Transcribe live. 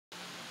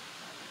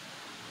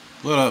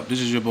What up? This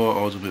is your boy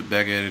Ultimate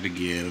back at it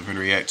again. We're gonna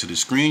react to the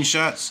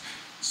screenshots.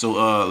 So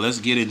let's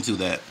get into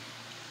that.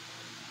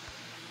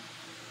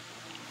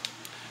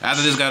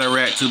 After this, gotta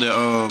react to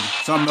the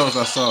something else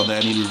I saw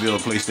that I need to reveal on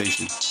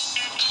PlayStation.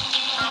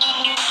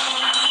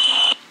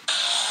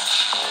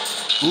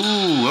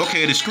 Ooh,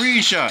 okay, the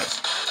screenshots.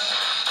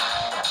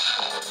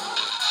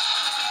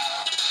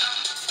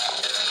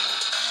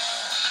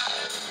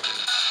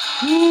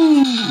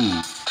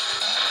 Ooh.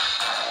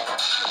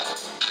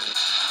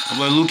 I'm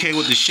like Luke K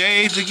with the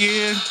shades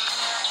again.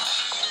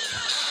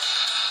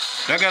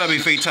 That gotta be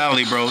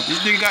fatality, bro. This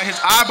nigga got his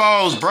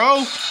eyeballs,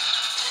 bro.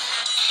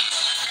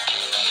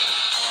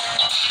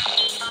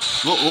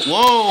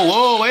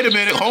 Whoa, wait a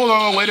minute. Hold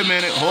on, wait a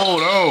minute.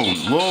 Hold on.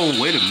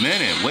 Whoa, wait a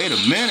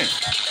minute.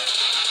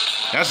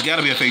 That's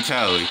gotta be a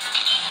fatality.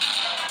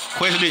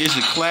 Question is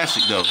a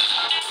classic, though.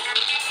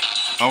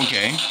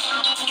 Okay.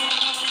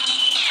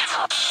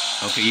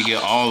 Okay, you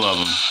get all of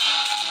them.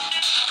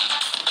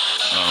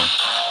 Oh.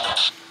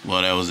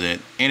 Well, that was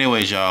it.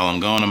 Anyways, y'all, I'm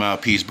going. I'm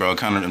out. Peace, bro.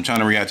 I'm trying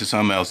to react to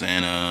something else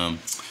and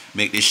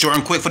make this short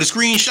and quick for the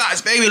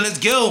screenshots, baby. Let's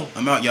go.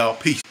 I'm out, y'all.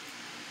 Peace.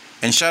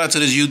 And shout out to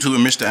this YouTuber,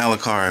 Mr.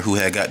 Alacar, who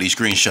had got these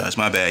screenshots.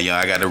 My bad, y'all.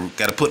 I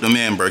gotta put them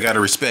in, bro. Gotta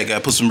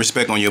put some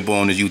respect on your boy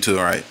on this YouTube.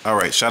 All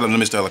right. Shout out to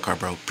Mr. Alacar,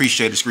 bro.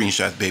 Appreciate the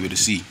screenshots, baby. To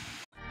see.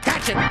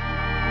 Gotcha.